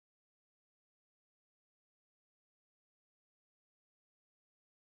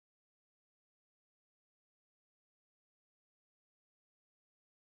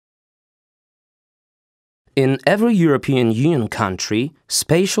In every European Union country,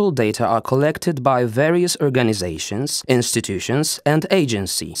 spatial data are collected by various organizations, institutions and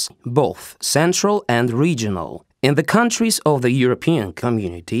agencies, both central and regional. In the countries of the European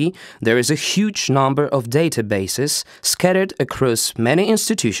Community, there is a huge number of databases scattered across many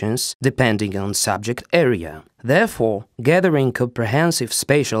institutions depending on subject area. Therefore, gathering comprehensive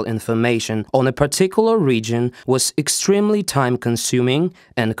spatial information on a particular region was extremely time-consuming,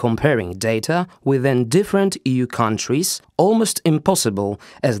 and comparing data within different EU countries almost impossible,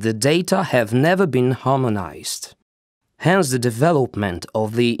 as the data have never been harmonized. Hence the development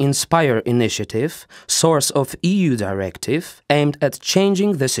of the INSPIRE initiative, source of EU directive, aimed at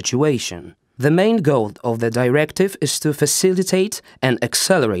changing the situation. The main goal of the directive is to facilitate and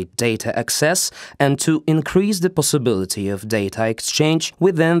accelerate data access and to increase the possibility of data exchange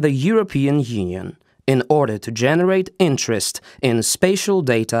within the European Union, in order to generate interest in spatial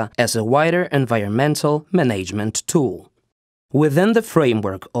data as a wider environmental management tool. Within the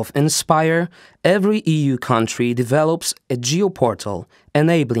framework of INSPIRE, every EU country develops a Geoportal,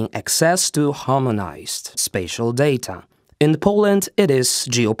 enabling access to harmonized spatial data. In Poland, it is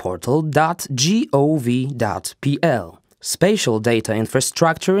geoportal.gov.pl. Spatial data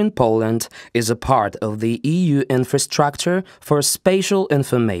infrastructure in Poland is a part of the EU infrastructure for spatial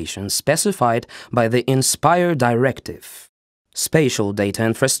information specified by the INSPIRE directive. Spatial data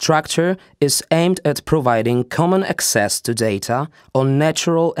infrastructure is aimed at providing common access to data on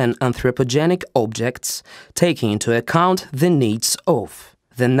natural and anthropogenic objects, taking into account the needs of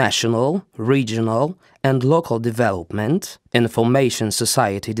the national, regional and local development, information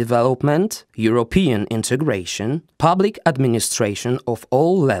society development, European integration, public administration of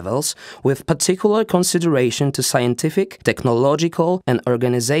all levels, with particular consideration to scientific, technological and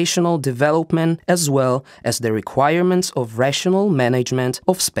organizational development, as well as the requirements of rational management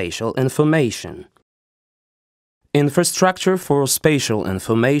of spatial information. Infrastructure for spatial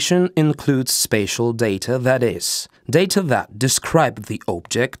information includes spatial data, that is, data that describe the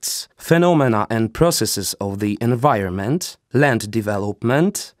objects, phenomena and processes of the environment, land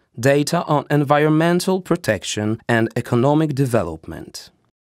development, data on environmental protection and economic development.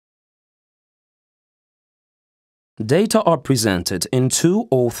 Data are presented in 2-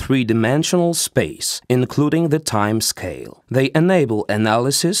 or 3-dimensional space, including the time scale. They enable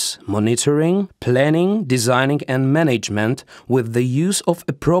analysis, monitoring, planning, designing and management with the use of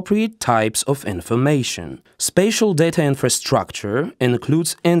appropriate types of information. Spatial data infrastructure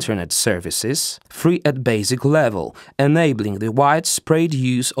includes Internet services, free at basic level, enabling the widespread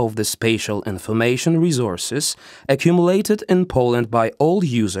use of the spatial information resources accumulated in Poland by all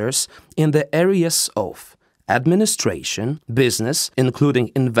users in the areas of administration, business,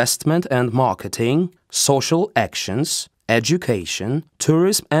 including investment and marketing, social actions, education,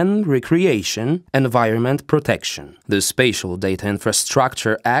 tourism and recreation, environment protection. The Spatial Data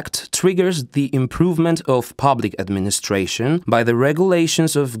Infrastructure Act triggers the improvement of public administration by the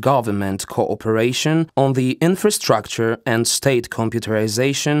regulations of government cooperation on the infrastructure and state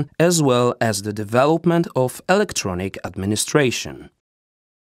computerization, as well as the development of electronic administration.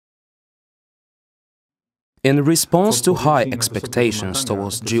 In response to high expectations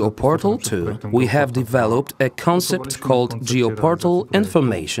towards Geoportal 2, we have developed a concept called Geoportal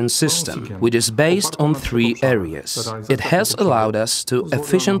Information System, which is based on 3 areas. It has allowed us to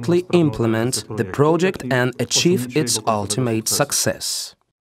efficiently implement the project and achieve its ultimate success.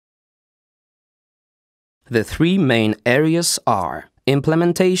 The 3 main areas are: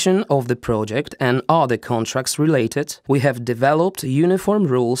 implementation of the project and other contracts related. We have developed uniform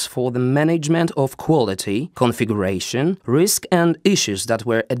rules for the management of quality, configuration, risk and issues that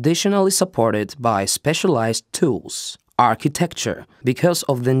were additionally supported by specialized tools. Architecture, because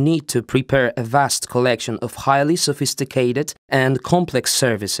of the need to prepare a vast collection of highly sophisticated and complex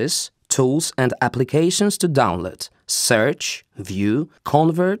services, tools and applications to download, search, view,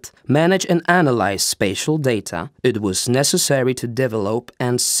 convert, manage and analyze spatial data, it was necessary to develop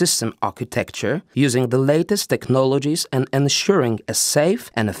a system architecture using the latest technologies and ensuring a safe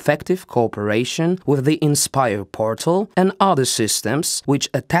and effective cooperation with the INSPIRE portal and other systems which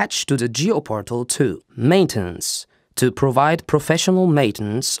attach to the Geoportal 2. Maintenance, to provide professional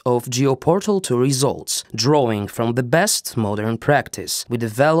maintenance of Geoportal 2 results, drawing from the best modern practice. We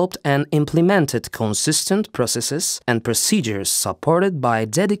developed and implemented consistent processes and procedures supported by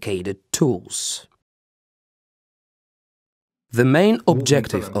dedicated tools. The main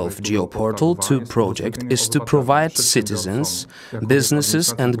objective of Geoportal 2 project is to provide citizens,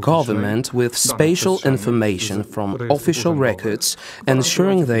 businesses and government with spatial information from official records,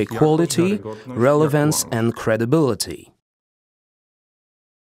 ensuring their quality, relevance and credibility.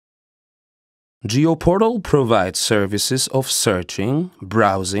 Geoportal provides services of searching,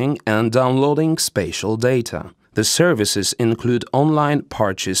 browsing, and downloading spatial data. The services include online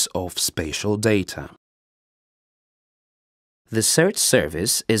purchase of spatial data. The search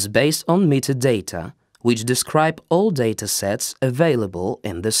service is based on metadata, which describe all datasets available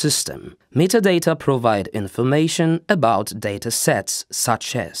in the system. Metadata provide information about datasets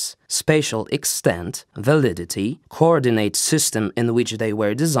such as spatial extent, validity, coordinate system in which they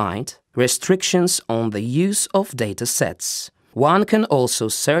were designed, restrictions on the use of datasets. One can also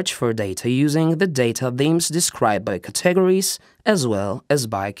search for data using the data themes described by categories as well as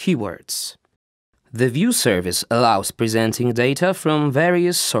by keywords. The View service allows presenting data from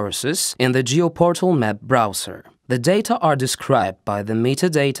various sources in the Geoportal map browser. The data are described by the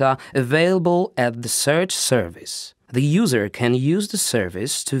metadata available at the search service. The user can use the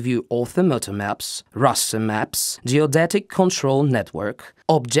service to view orthomotor maps, raster maps, geodetic control network,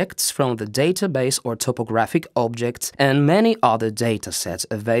 objects from the database or topographic objects, and many other datasets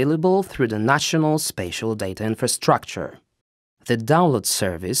available through the National Spatial Data Infrastructure. The download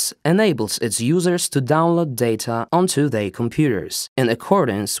service enables its users to download data onto their computers in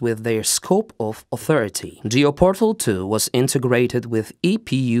accordance with their scope of authority. Geoportal 2 was integrated with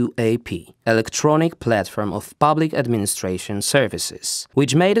EPUAP, Electronic Platform of Public Administration Services,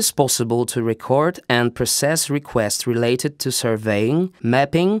 which made it possible to record and process requests related to surveying,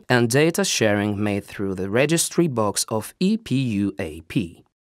 mapping, and data sharing made through the registry box of EPUAP.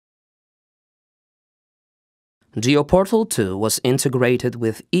 Geoportal 2 was integrated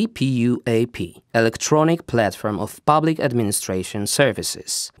with EPUAP, Electronic Platform of Public Administration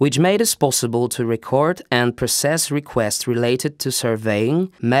Services, which made it possible to record and process requests related to surveying,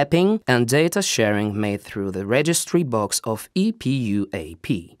 mapping, and data sharing made through the registry box of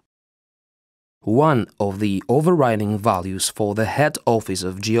EPUAP. One of the overriding values for the head office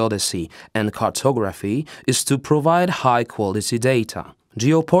of geodesy and cartography is to provide high-quality data.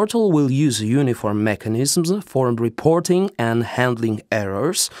 Geoportal will use uniform mechanisms for reporting and handling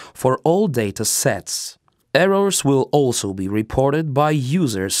errors for all data sets. Errors will also be reported by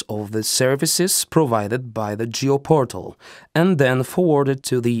users of the services provided by the Geoportal and then forwarded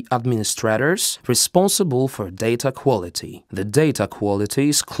to the administrators responsible for data quality. The data quality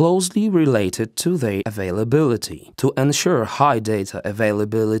is closely related to their availability. To ensure high data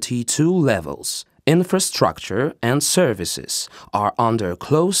availability, two levels, infrastructure and services, are under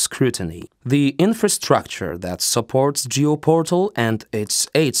close scrutiny. The infrastructure that supports Geoportal and its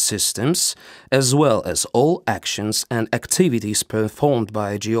aid systems, as well as all actions and activities performed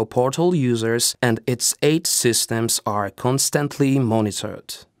by Geoportal users and its aid systems, are constantly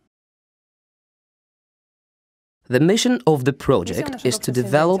monitored. The mission of the project is to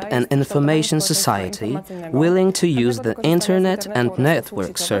develop an information society willing to use the internet and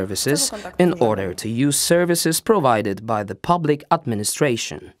network services in order to use services provided by the public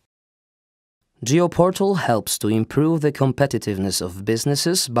administration. Geoportal helps to improve the competitiveness of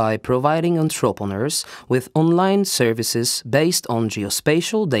businesses by providing entrepreneurs with online services based on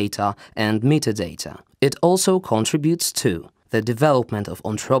geospatial data and metadata. It also contributes to the development of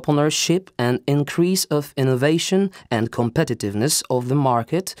entrepreneurship and increase of innovation and competitiveness of the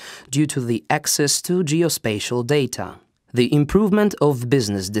market due to the access to geospatial data. The improvement of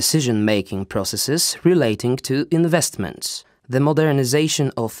business decision-making processes relating to investments. The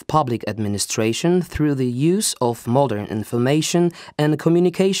modernization of public administration through the use of modern information and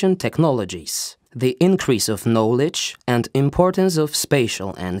communication technologies. The increase of knowledge and importance of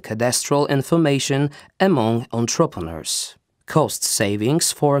spatial and cadastral information among entrepreneurs. Cost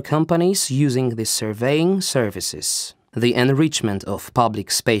savings for companies using the surveying services. The enrichment of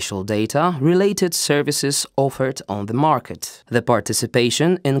public spatial data related services offered on the market. The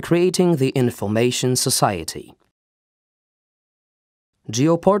participation in creating the information society.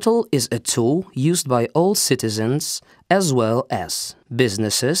 Geoportal is a tool used by all citizens as well as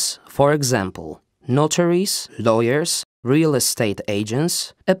businesses, for example, notaries, lawyers, real estate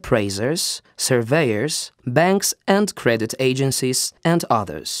agents, appraisers, surveyors, banks and credit agencies, and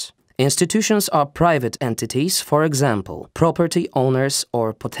others. Institutions are private entities, for example, property owners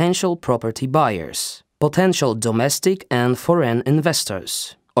or potential property buyers, potential domestic and foreign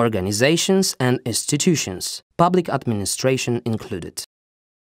investors, organizations and institutions, public administration included.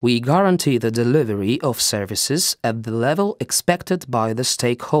 We guarantee the delivery of services at the level expected by the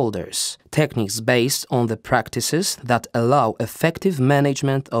stakeholders, techniques based on the practices that allow effective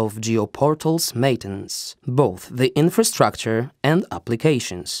management of Geoportal's maintenance. Both the infrastructure and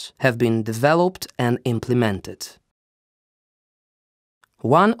applications have been developed and implemented.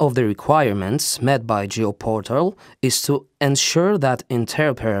 One of the requirements met by Geoportal is to ensure that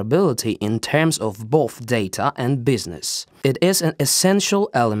interoperability in terms of both data and business. It is an essential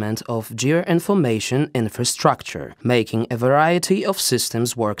element of geoinformation infrastructure, making a variety of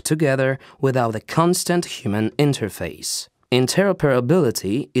systems work together without a constant human interface.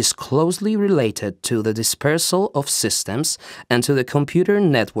 Interoperability is closely related to the dispersal of systems and to the computer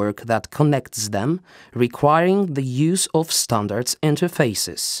network that connects them, requiring the use of standards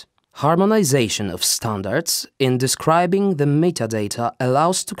interfaces. Harmonization of standards in describing the metadata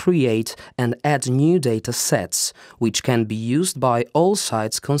allows to create and add new data sets, which can be used by all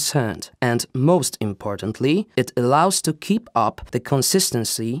sides concerned, and most importantly, it allows to keep up the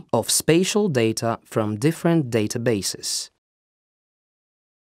consistency of spatial data from different databases.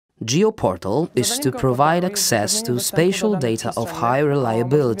 Geoportal is to provide access to spatial data of high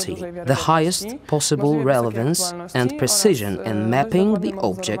reliability, the highest possible relevance and precision in mapping the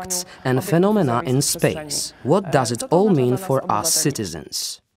objects and phenomena in space. What does it all mean for us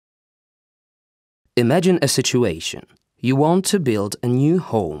citizens? Imagine a situation. You want to build a new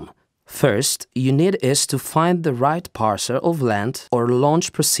home. First, you need is to find the right parcel of land or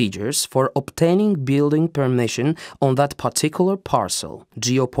launch procedures for obtaining building permission on that particular parcel.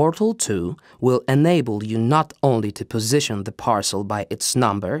 Geoportal 2 will enable you not only to position the parcel by its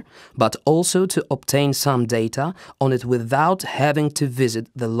number, but also to obtain some data on it without having to visit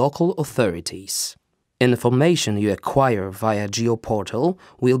the local authorities. Information you acquire via Geoportal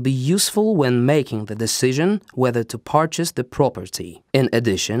will be useful when making the decision whether to purchase the property. In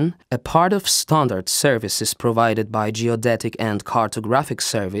addition, a part of standard services provided by Geodetic and Cartographic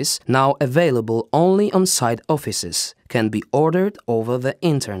Service, now available only on site offices, can be ordered over the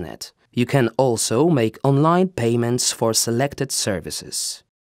internet. You can also make online payments for selected services.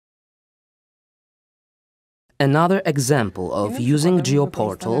 Another example of using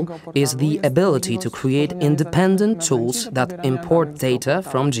Geoportal is the ability to create independent tools that import data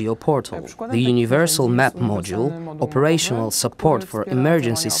from Geoportal. The Universal Map module, operational support for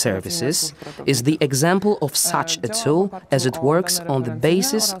emergency services, is the example of such a tool as it works on the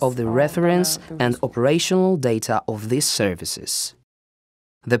basis of the reference and operational data of these services.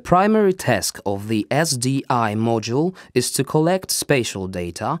 The primary task of the SDI module is to collect spatial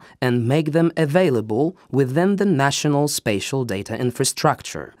data and make them available within the national spatial data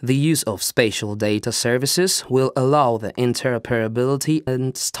infrastructure. The use of spatial data services will allow the interoperability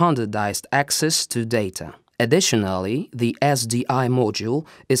and standardized access to data. Additionally, the SDI module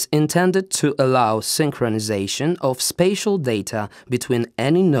is intended to allow synchronization of spatial data between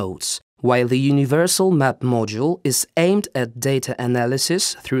any nodes, while the Universal Map module is aimed at data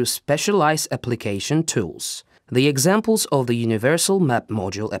analysis through specialized application tools. The examples of the Universal Map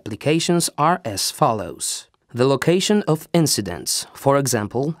module applications are as follows: the location of incidents, for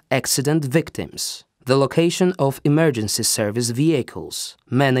example, accident victims; the location of emergency service vehicles;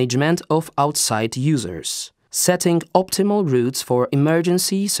 management of outside users; setting optimal routes for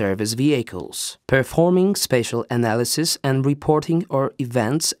emergency service vehicles; performing spatial analysis and reporting of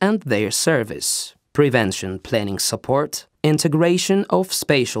events and their service; prevention planning support; integration of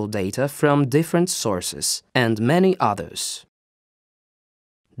spatial data from different sources, and many others.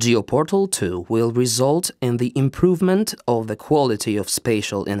 Geoportal 2 will result in the improvement of the quality of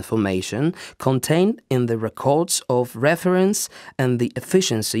spatial information contained in the records of reference and the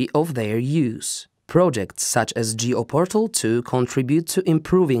efficiency of their use. Projects such as Geoportal 2 contribute to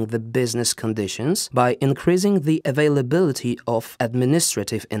improving the business conditions by increasing the availability of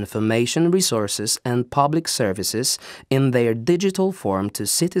administrative information resources and public services in their digital form to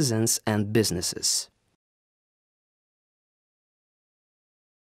citizens and businesses.